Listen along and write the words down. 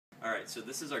Alright, so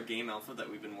this is our game alpha that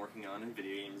we've been working on in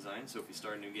video game design, so if we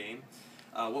start a new game,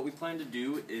 what we plan to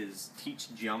do is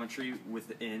teach geometry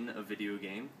within a video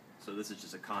game, so this is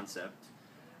just a concept,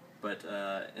 but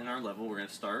in our level we're going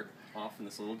to start off in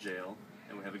this little jail,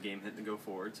 and we have a game hit to go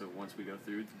forward, so once we go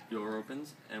through, the door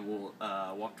opens, and we'll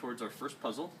walk towards our first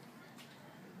puzzle.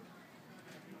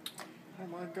 Oh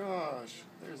my gosh,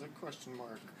 there's a question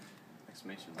mark.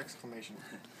 Exclamation. Exclamation.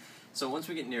 So once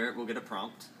we get near it, we'll get a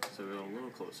prompt. So we'll go a little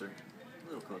closer.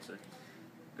 A little closer.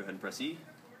 Go ahead and press E.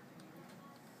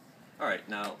 Alright,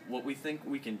 now what we think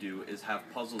we can do is have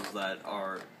puzzles that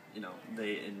are,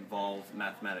 they involve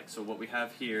mathematics. So what we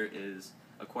have here is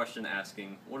a question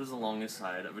asking, what is the longest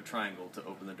side of a triangle to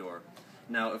open the door?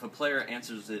 Now, if a player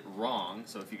answers it wrong,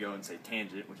 so if you go and say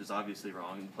tangent, which is obviously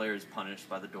wrong, the player is punished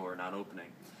by the door not opening.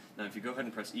 Now, if you go ahead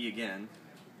and press E again,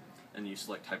 and you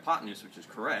select hypotenuse, which is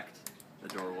correct, the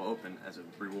door will open as a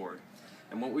reward.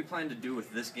 And what we plan to do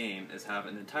with this game is have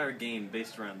an entire game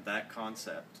based around that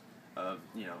concept of,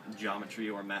 geometry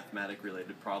or mathematic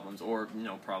related problems, or,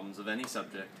 problems of any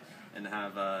subject, and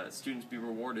have students be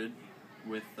rewarded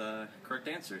with correct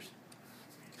answers.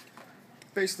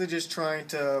 Basically just trying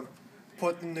to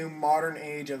put the new modern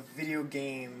age of video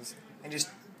games and just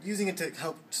using it to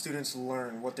help students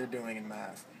learn what they're doing in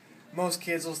math. Most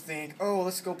kids will think, oh,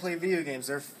 let's go play video games.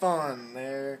 They're fun.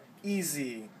 They're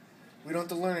easy. We don't have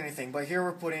to learn anything. But here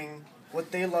we're putting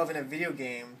what they love in a video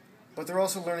game, but they're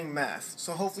also learning math.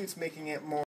 So hopefully it's making it more